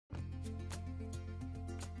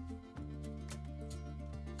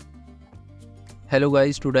Hello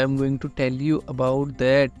guys, today I'm going to tell you about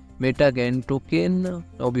that MetaCene token.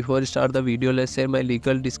 Now before I start the video, let's say my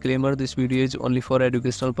legal disclaimer. This video is only for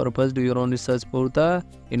educational purpose. Do your own research for the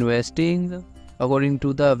investing. According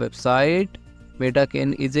to the website,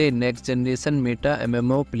 MetaCene is a next generation meta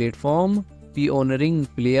MMO platform pioneering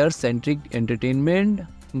player-centric entertainment,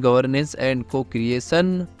 governance and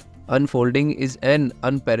co-creation. Unfolding is an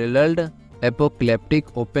unparalleled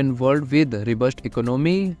apocalyptic open world with robust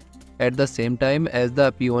economy. At the same time as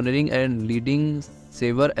the pioneering and leading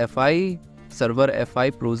server FI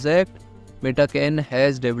project, MetaCene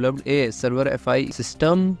has developed a server FI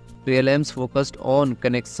system realms focused on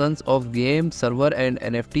connections of game, server and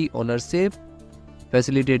NFT ownership,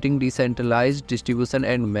 facilitating decentralized distribution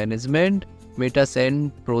and management.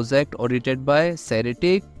 MetaCene project audited by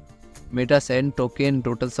Ceretic. MetaCene token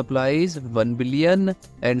total supply is 1 billion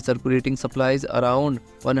and circulating supplies around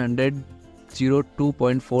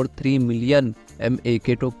 102.43 million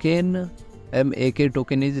MAK token. MAK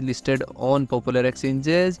token is listed on popular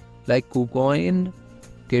exchanges like KuCoin,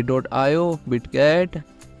 K.io, BitGet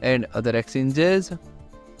and other exchanges.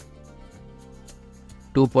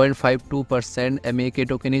 2.52% MAK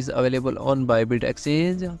token is available on Bybit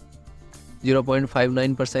exchange.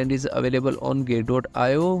 0.59% is available on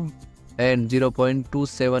K.io and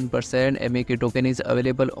 0.27% MAK token is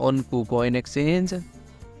available on KuCoin exchange.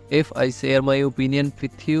 If I share my opinion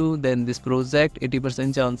with you, then this project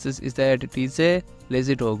 80% chances is that it is a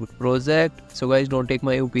legit project. So guys, don't take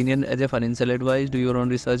my opinion as a financial advice. Do your own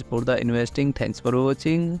research for the investing. Thanks for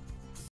watching.